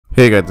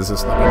Hey guys, this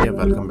is Naveen here.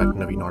 Welcome back to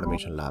Naveen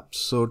Automation Labs.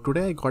 So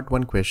today I got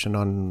one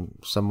question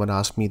someone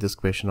asked me this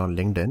question on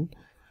LinkedIn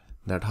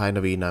that, hi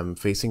Naveen, I'm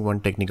facing one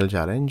technical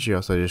challenge.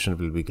 Your suggestion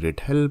will be great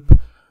help.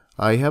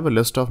 I have a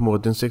list of more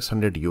than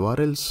 600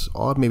 URLs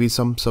or maybe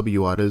some sub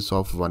URLs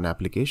of one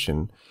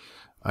application.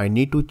 I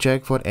need to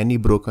check for any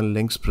broken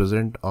links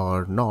present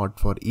or not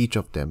for each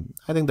of them.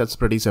 I think that's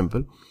pretty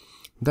simple.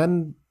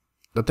 Then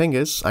the thing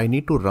is, I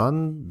need to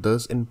run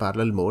this in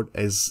parallel mode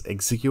as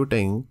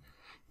executing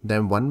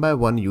them one by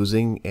one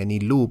using any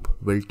loop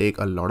will take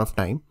a lot of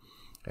time,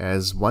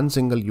 as one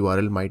single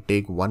URL might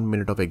take 1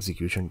 minute of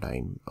execution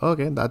time.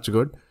 Okay, that's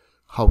good.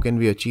 How can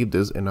we achieve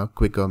this in a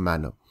quicker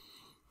manner?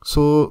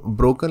 So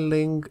broken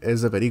link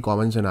is a very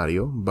common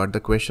scenario, but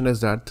the question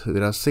is that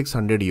there are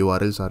 600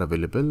 URLs are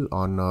available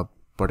on a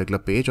particular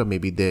page, or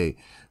maybe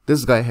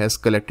this guy has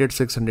collected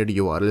 600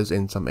 URLs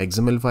in some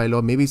XML file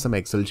or maybe some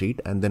Excel sheet,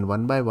 and then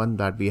one by one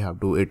that we have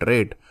to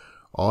iterate.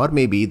 Or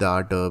maybe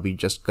that we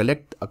just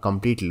collect a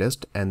complete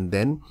list and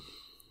then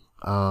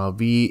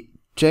we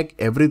check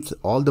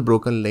all the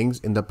broken links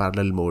in the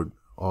parallel mode,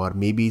 or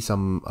maybe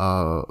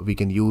we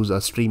can use a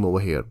stream over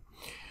here.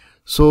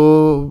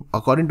 So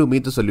according to me,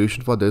 the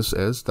solution for this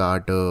is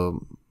that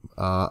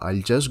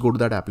I'll just go to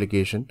that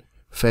application,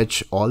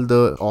 fetch all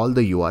the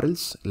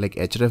URLs like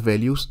href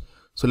values.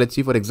 So let's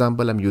see, for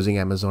example, I'm using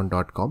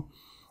amazon.com.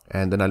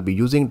 And then I'll be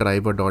using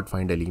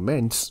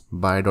driver.findElements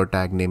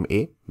by.tag name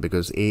A,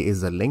 because A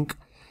is the link.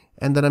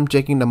 And then I'm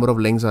checking number of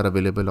links are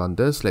available on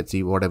this. Let's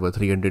see, whatever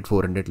 300,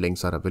 400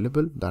 links are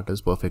available. That is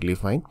perfectly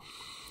fine.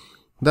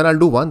 Then I'll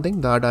do one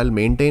thing, that I'll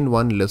maintain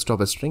one list of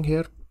a string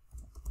here.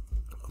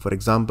 For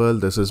example,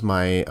 this is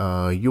my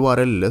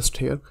URL list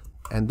here.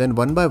 And then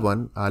one by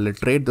one, I'll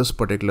iterate this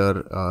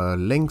particular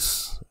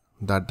links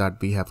that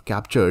we have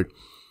captured.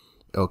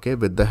 Okay,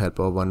 with the help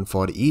of one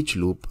for each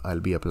loop I'll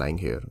be applying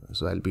here.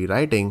 So I'll be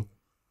writing,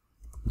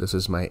 this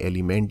is my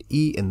element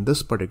E in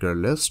this particular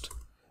list.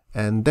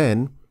 And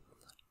then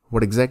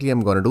what exactly I'm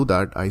going to do,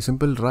 that I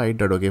simply write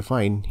that, okay,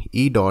 fine,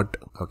 E dot,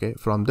 okay,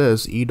 from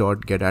this E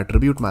dot get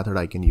attribute method,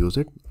 I can use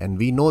it. And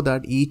we know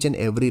that each and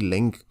every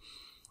link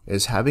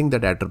is having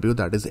that attribute,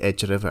 that is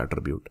href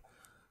attribute.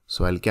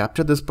 So I'll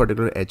capture this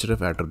particular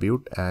href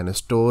attribute and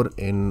store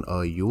in a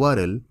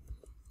URL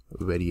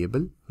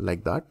variable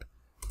like that.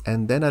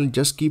 And then I'll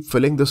just keep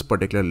filling this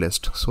particular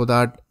list, so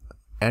that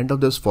end of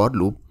this for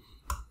loop.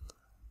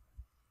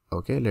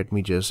 Okay, let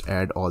me just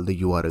add all the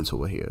URLs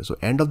over here. So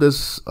end of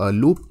this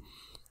loop,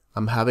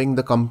 I'm having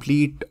the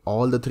complete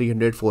all the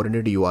 300,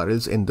 400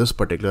 URLs in this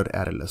particular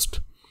array list.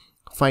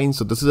 Fine.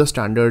 So this is a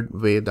standard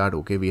way that,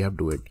 okay, we have to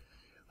do it.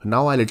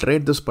 Now I'll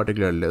iterate this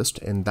particular list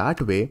in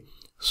that way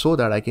so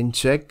that I can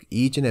check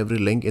each and every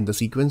link in the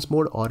sequence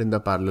mode or in the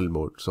parallel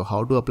mode. So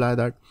how to apply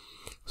that?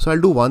 So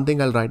I'll do one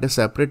thing, I'll write a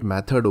separate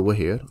method over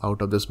here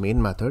out of this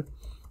main method.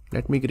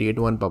 Let me create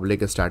one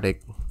public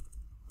static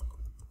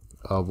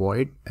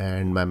void,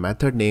 and my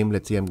method name,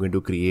 let's say I'm going to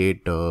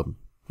create a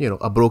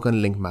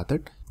broken link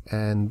method.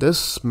 And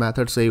this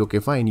method say, okay,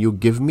 fine, you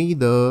give me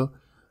the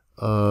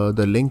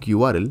link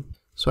URL.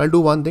 So I'll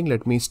do one thing,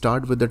 let me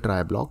start with the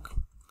try block.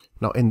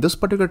 Now in this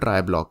particular try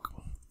block,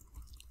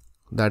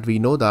 that we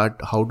know that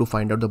how to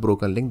find out the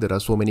broken link. There are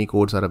so many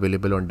codes are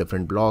available on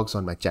different blogs.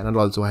 On my channel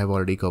also I have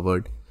already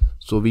covered.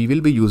 So we will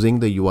be using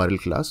the URL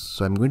class.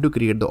 So I'm going to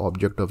create the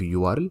object of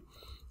URL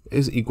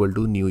is equal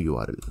to new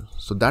URL.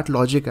 So that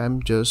logic,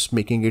 I'm just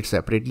making it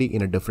separately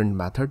in a different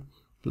method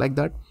like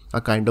that, a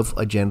kind of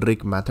a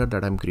generic method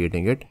that I'm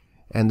creating it,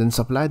 and then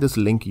supply this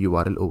link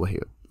URL over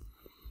here.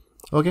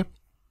 Okay.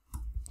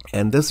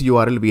 And this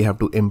URL we have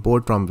to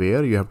import from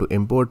where? You have to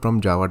import from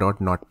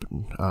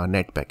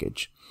java.net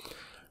package.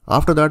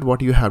 After that,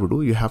 what you have to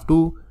do, you have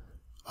to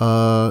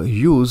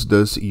use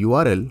this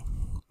URL.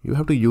 You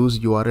have to use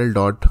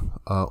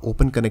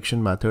URL.open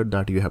connection method,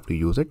 that you have to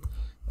use it.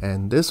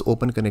 And this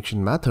open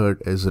connection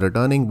method is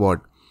returning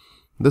what?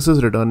 This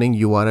is returning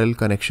URL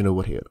connection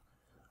over here.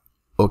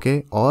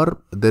 Okay.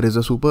 Or there is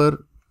a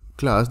super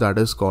class that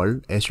is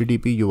called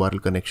HTTP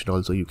URL connection.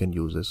 Also you can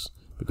use this,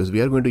 because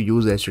we are going to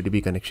use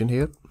HTTP connection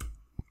here.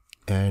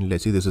 And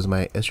let's see, this is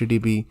my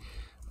HTTP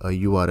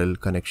URL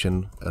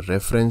connection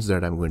reference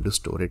that I'm going to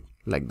store it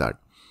like that.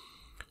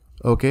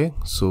 Okay,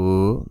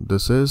 so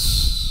this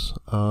is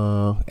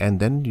and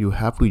then you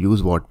have to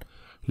use what?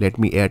 Let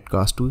me add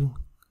cast to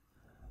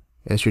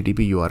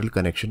HTTP URL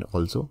connection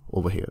also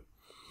over here.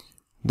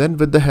 Then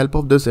with the help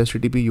of this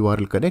HTTP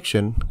URL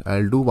connection,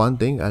 I'll do one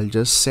thing, I'll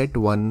just set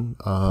one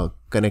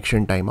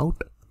connection timeout.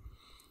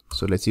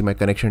 So let's see, my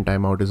connection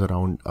timeout is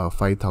around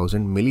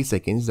 5000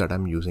 milliseconds that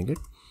I'm using it.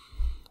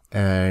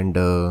 And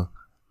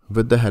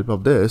with the help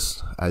of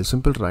this, I'll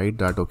simply write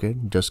that, okay,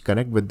 just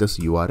connect with this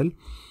URL.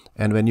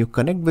 And when you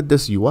connect with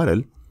this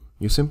URL,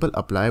 you simply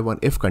apply one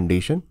if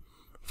condition.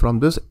 From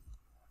this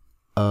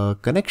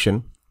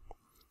connection,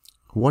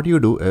 what you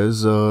do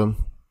is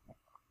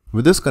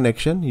with this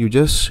connection, you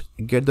just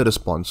get the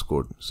response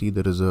code. See,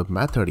 there is a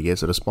method,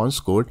 yes, a response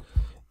code.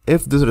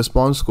 If this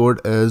response code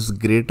is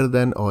greater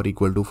than or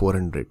equal to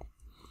 400.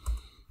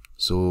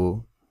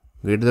 So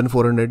greater than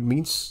 400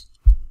 means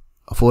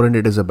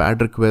 400 is a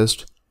bad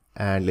request,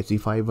 and let's see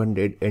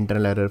 500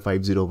 internal error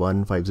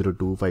 501,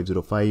 502,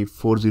 505,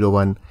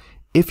 401.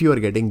 If you are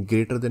getting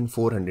greater than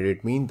 400,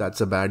 it means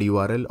that's a bad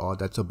URL or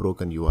that's a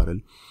broken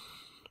URL.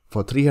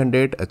 For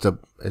 300,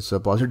 it's a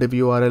positive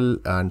URL,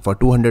 and for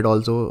 200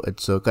 also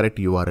it's a correct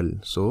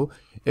URL. So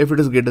if it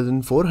is greater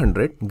than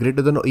 400,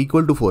 greater than or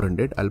equal to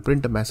 400, I'll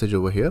print a message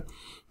over here.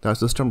 That's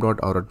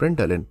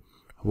system.out.println,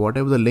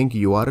 whatever the link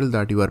URL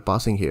that you are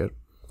passing here.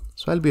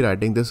 So I'll be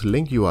writing this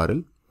link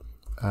URL,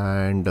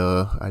 and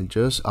I'll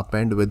just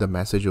append with the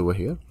message over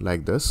here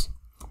like this.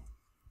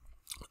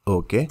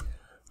 Okay,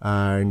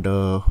 and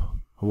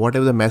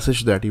whatever the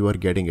message that you are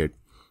getting it.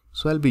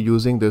 So I'll be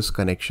using this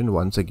connection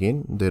once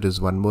again. There is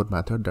one more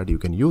method that you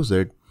can use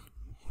it,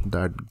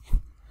 that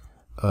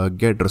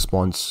get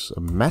response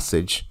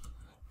message,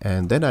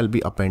 and then I'll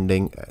be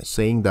appending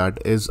saying that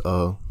is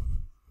a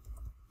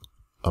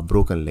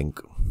broken link.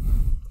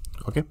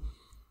 Okay,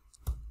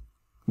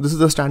 this is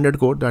the standard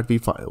code that we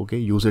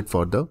use it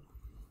for the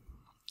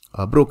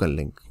broken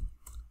link.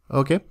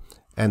 Okay,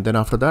 and then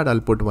after that I'll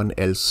put one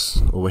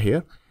else over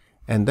here,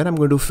 and then I'm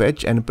going to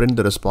fetch and print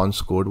the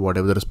response code,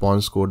 whatever the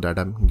response code that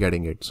I'm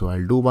getting it. So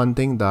I'll do one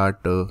thing, that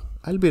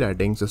I'll be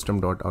writing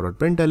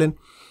system.out.println.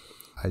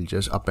 I'll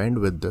just append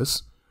with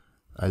this.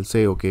 I'll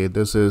say, okay,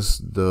 this is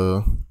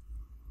the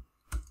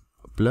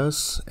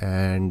plus,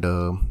 and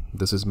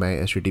this is my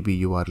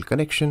HTTP URL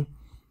connection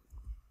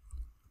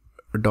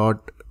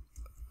dot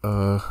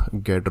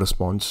get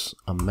response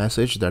a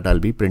message that I'll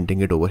be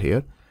printing it over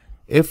here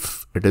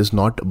if it is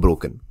not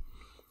broken.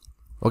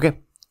 Okay,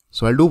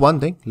 so I'll do one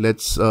thing.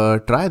 Let's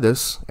try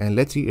this and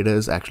let's see it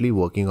is actually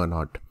working or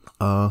not.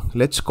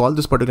 Let's call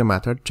this particular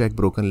method check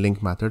broken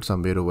link method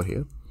somewhere over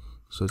here.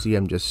 So see,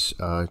 I'm just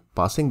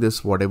passing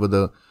this whatever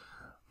the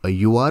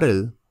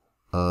URL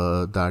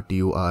that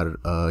you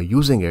are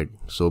using it.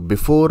 So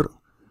before,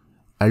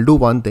 I'll do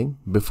one thing.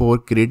 Before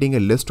creating a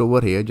list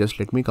over here, just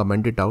let me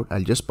comment it out.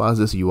 I'll just pass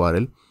this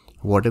URL,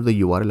 whatever the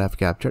URL I've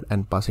captured,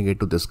 and passing it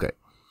to this guy.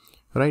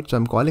 Right, so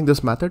I'm calling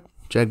this method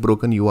check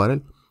broken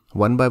URL.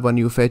 One by one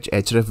you fetch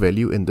href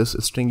value in this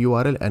string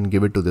URL and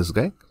give it to this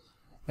guy,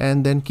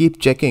 and then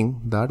keep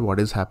checking that what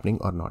is happening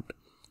or not.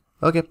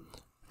 Okay,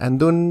 and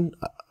then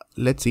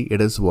let's see it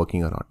is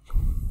working or not.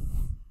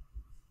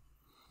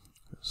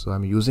 So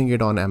I'm using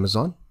it on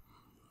Amazon,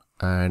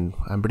 and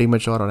I'm pretty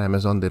much sure on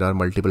Amazon there are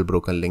multiple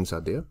broken links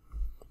are there.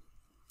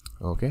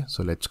 Okay,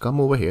 so let's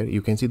come over here.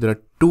 You can see there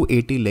are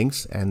 280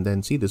 links, and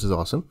then see, this is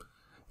awesome.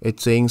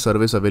 It's saying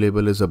service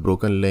available is a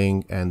broken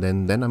link, and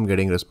then I'm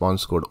getting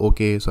response code.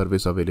 Okay,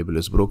 service available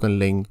is broken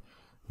link.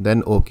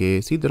 Then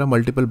okay, see, there are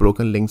multiple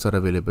broken links are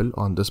available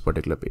on this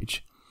particular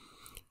page.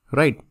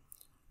 Right.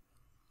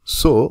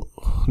 So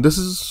this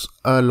is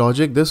a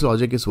logic. This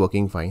logic is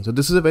working fine. So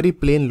this is a very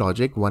plain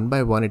logic. One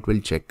by one it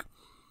will check.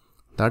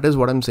 That is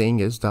what I'm saying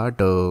is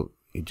that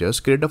you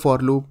just create a for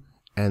loop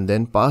and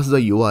then pass the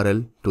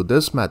URL to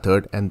this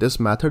method, and this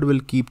method will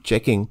keep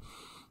checking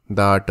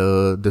that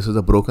this is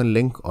a broken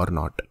link or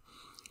not.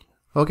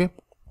 Okay,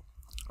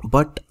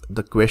 but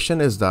the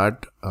question is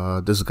that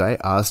this guy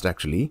asked,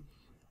 actually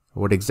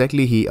what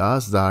exactly he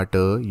asked, that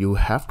you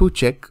have to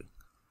check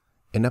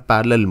in a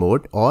parallel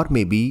mode, or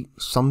maybe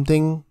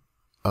something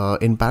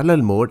in parallel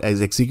mode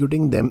as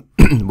executing them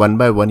one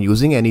by one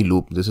using any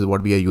loop. This is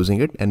what we are using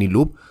it, any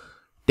loop,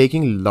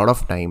 taking a lot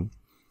of time,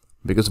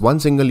 because one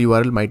single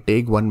URL might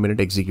take 1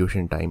 minute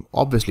execution time.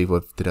 Obviously,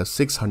 if there are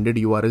 600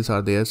 URLs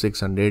are there,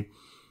 600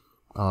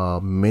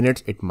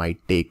 minutes it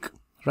might take,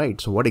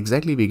 right? So what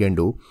exactly we can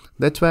do,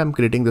 that's why I'm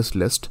creating this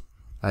list.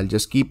 I'll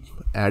just keep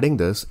adding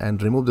this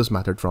and remove this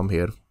method from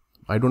here.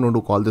 I don't want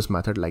to call this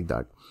method like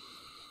that.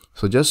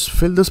 So just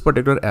fill this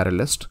particular array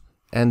list,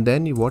 and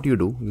then what you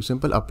do, you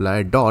simply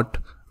apply dot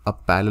a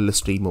parallel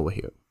stream over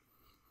here.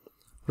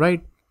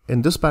 Right,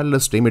 in this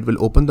parallel stream it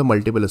will open the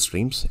multiple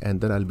streams,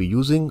 and then I'll be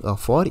using a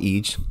for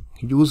each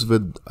use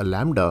with a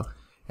lambda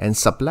and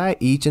supply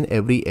each and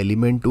every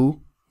element to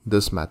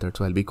this method.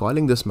 So I'll be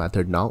calling this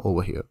method now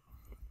over here.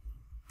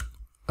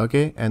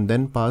 Okay, and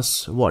then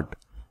pass what?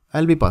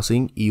 I'll be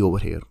passing E over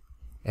here,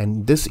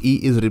 and this E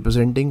is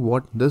representing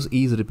what? This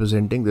E is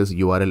representing this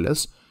URL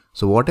list.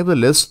 So whatever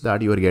list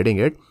that you are getting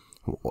it,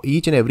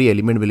 each and every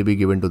element will be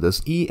given to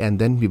this E, and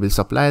then we will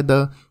supply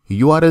the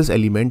URLs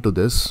element to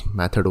this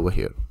method over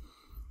here.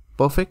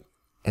 Perfect.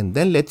 And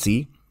then let's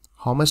see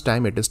how much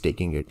time it is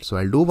taking it. So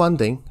I'll do one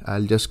thing.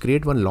 I'll just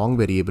create one long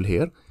variable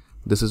here.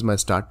 This is my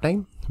start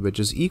time, which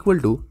is equal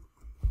to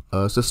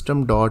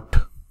system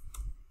dot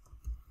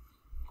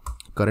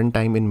current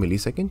time in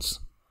milliseconds,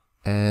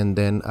 and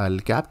then I'll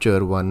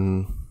capture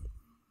one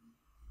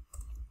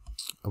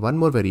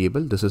more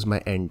variable. This is my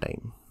end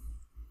time.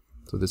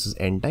 So this is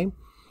end time,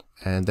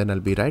 and then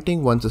I'll be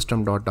writing one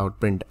system dot out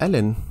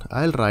println.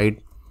 I'll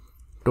write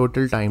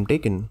total time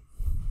taken,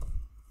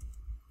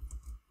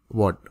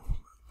 what,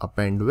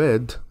 append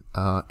with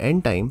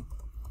end time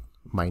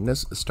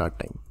minus start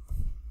time.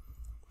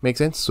 Make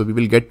sense? So we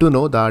will get to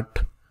know that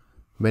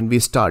when we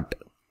start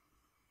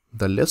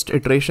the list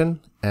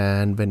iteration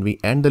and when we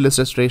end the list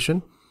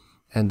iteration,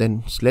 and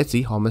then let's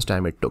see how much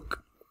time it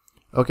took.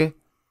 Okay.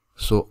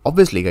 So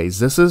obviously guys,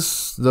 this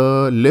is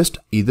the list.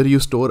 Either you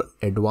store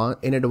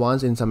in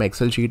advance in some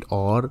Excel sheet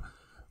or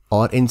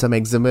in some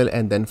XML,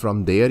 and then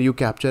from there you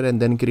capture and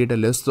then create a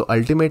list. So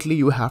ultimately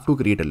you have to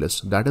create a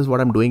list. That is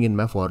what I'm doing in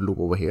my for loop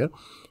over here.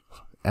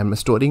 I'm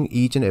storing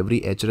each and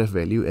every href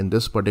value in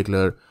this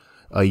particular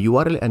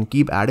URL and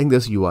keep adding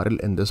this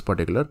URL in this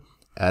particular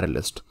array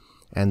list.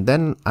 And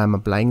then I'm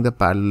applying the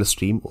parallel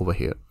stream over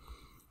here.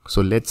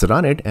 So let's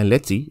run it and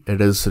let's see it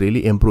is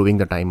really improving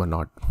the time or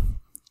not.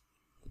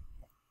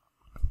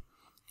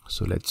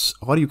 So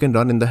or you can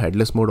run in the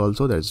headless mode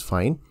also, that is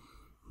fine.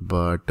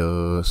 But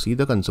see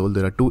the console,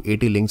 there are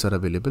 280 links are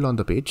available on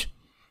the page,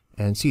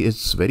 and see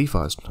it's very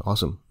fast,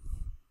 awesome,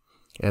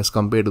 as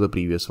compared to the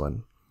previous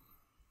one.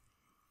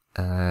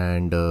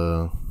 And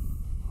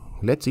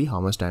let's see how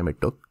much time it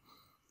took.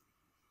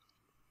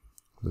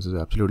 This is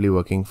absolutely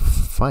working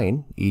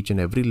fine. Each and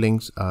every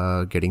links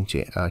are getting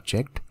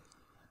checked,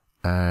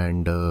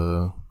 and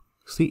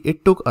see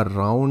it took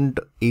around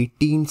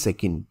 18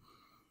 seconds.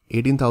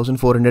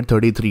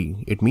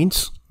 18,433. It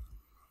means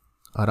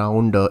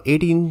around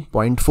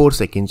 18.4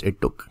 seconds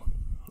it took.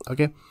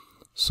 Okay,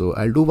 so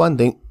I'll do one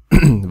thing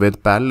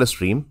with parallel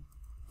stream.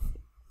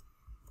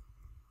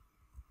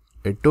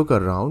 It took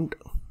around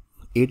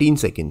 18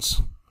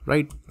 seconds,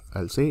 right?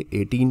 I'll say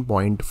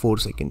 18.4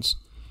 seconds.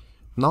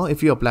 Now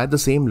if you apply the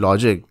same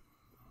logic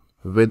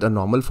with a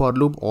normal for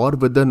loop or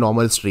with the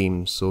normal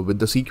stream, so with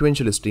the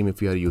sequential stream,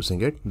 if you are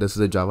using it, this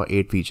is a Java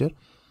 8 feature.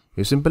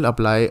 You simply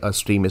apply a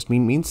stream.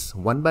 Stream means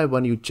one by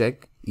one you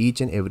check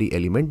each and every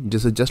element.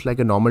 This is just like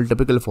a normal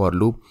typical for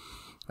loop.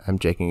 I'm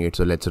checking it.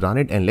 So let's run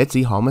it and let's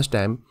see how much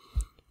time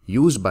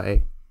used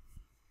by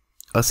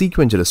a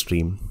sequential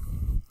stream.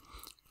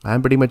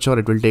 I'm pretty much sure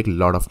it will take a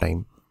lot of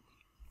time.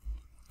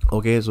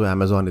 Okay, so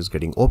Amazon is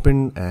getting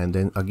open, and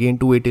then again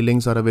 280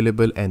 links are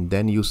available, and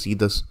then you see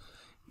this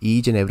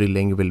each and every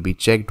link will be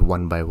checked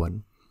one by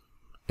one.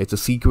 It's a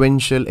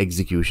sequential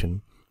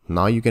execution.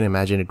 Now you can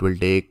imagine it will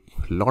take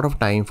a lot of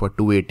time for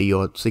 280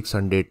 or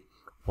 600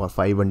 or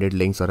 500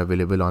 links are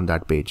available on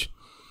that page.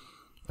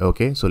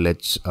 Okay, so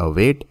let's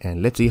wait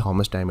and let's see how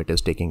much time it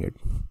is taking it.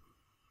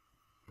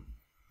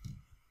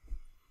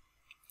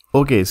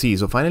 Okay, see,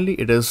 so finally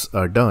it is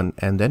done,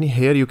 and then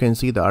here you can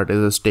see that it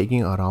is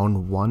taking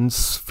around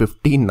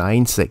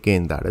 159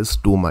 seconds. That is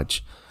too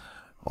much,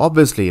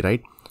 obviously,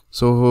 right?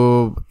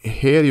 So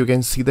here you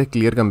can see the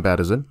clear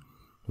comparison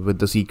with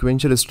the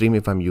sequential stream.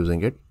 If I'm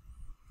using it,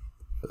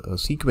 a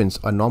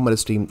normal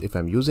stream, if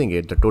I'm using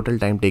it, the total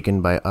time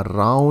taken by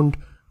around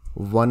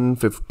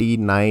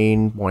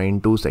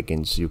 159.2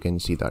 seconds. You can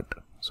see that.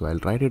 So I'll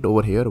write it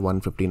over here,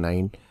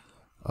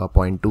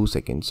 159.2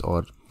 seconds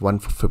or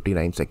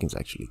 159 seconds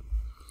actually.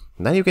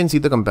 Then you can see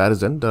the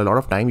comparison. There are a lot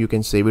of time you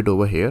can save it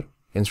over here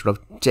instead of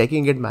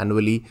checking it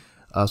manually.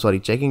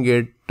 Checking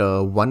it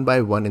one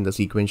by one in the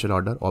sequential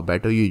order, or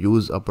better you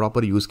use a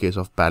proper use case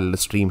of parallel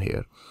stream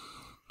here.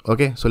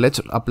 Okay, so let's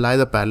apply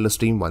the parallel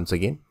stream once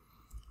again.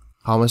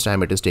 How much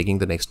time it is taking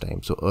the next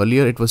time. So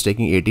earlier it was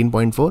taking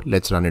 18.4.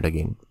 Let's run it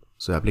again.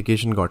 So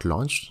application got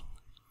launched.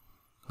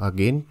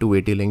 Again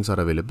 280 links are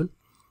available,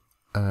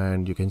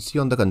 and you can see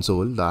on the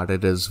console that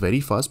it is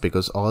very fast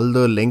because all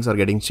the links are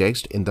getting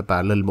checked in the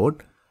parallel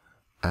mode.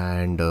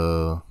 And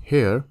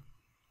here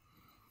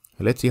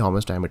let's see how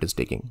much time it is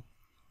taking.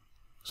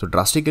 So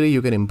drastically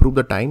you can improve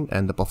the time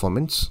and the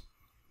performance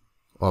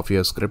of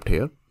your script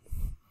here.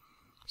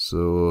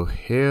 So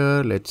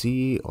here let's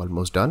see,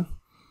 almost done.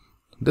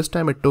 This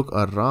time it took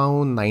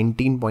around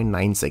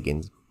 19.9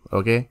 seconds.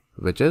 Okay,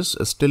 which is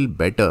still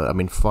better. I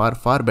mean far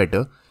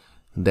better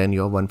than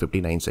your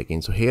 159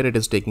 seconds. So here it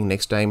is taking,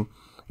 next time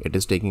it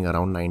is taking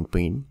around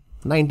 19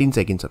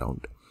 seconds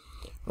around.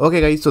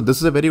 Okay guys, so this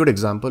is a very good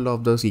example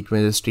of the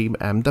sequential stream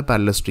and the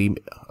parallel stream.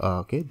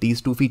 Okay, these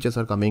two features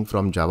are coming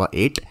from Java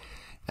 8,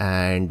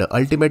 and the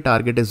ultimate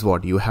target is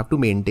what? You have to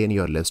maintain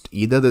your list.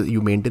 Either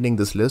you maintaining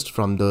this list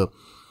from the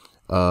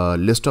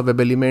list of web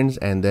elements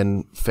and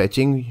then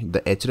fetching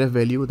the href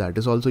value. That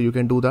is also, you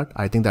can do that.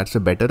 I think that's a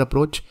better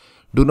approach.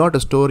 Do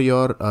not store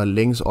your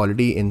links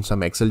already in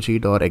some Excel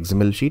sheet or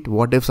XML sheet.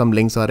 What if some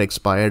links are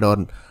expired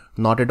or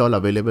not at all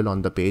available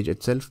on the page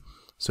itself?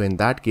 So in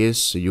that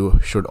case, you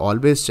should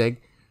always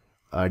check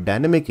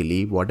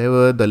dynamically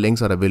whatever the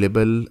links are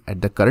available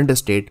at the current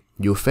state.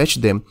 You fetch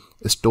them,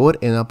 store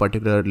in a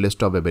particular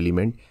list of web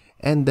element,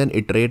 and then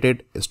iterate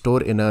it,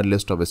 store in a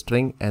list of a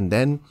string, and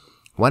then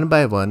one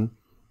by one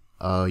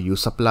you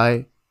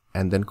supply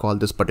and then call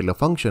this particular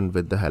function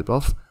with the help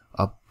of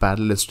a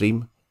parallel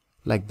stream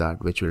like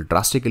that, which will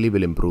drastically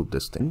improve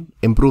this thing,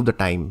 improve the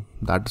time.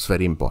 That's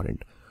very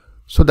important.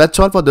 So that's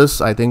all for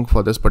this, I think,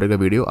 for this particular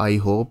video. I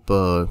hope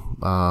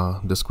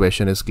this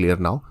question is clear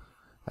now,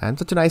 and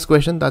such a nice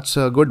question. That's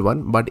a good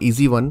one, but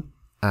easy one.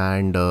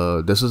 And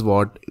this is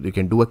what you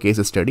can do, a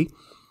case study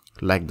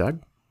like that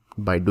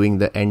by doing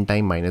the end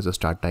time minus the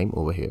start time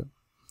over here.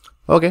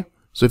 Okay,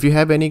 so if you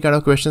have any kind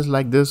of questions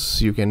like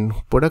this, you can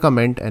put a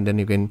comment, and then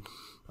you can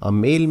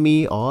mail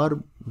me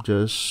or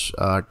just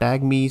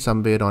tag me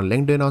somewhere on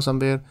LinkedIn or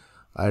somewhere.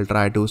 I'll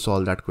try to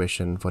solve that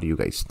question for you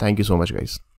guys. Thank you so much, guys.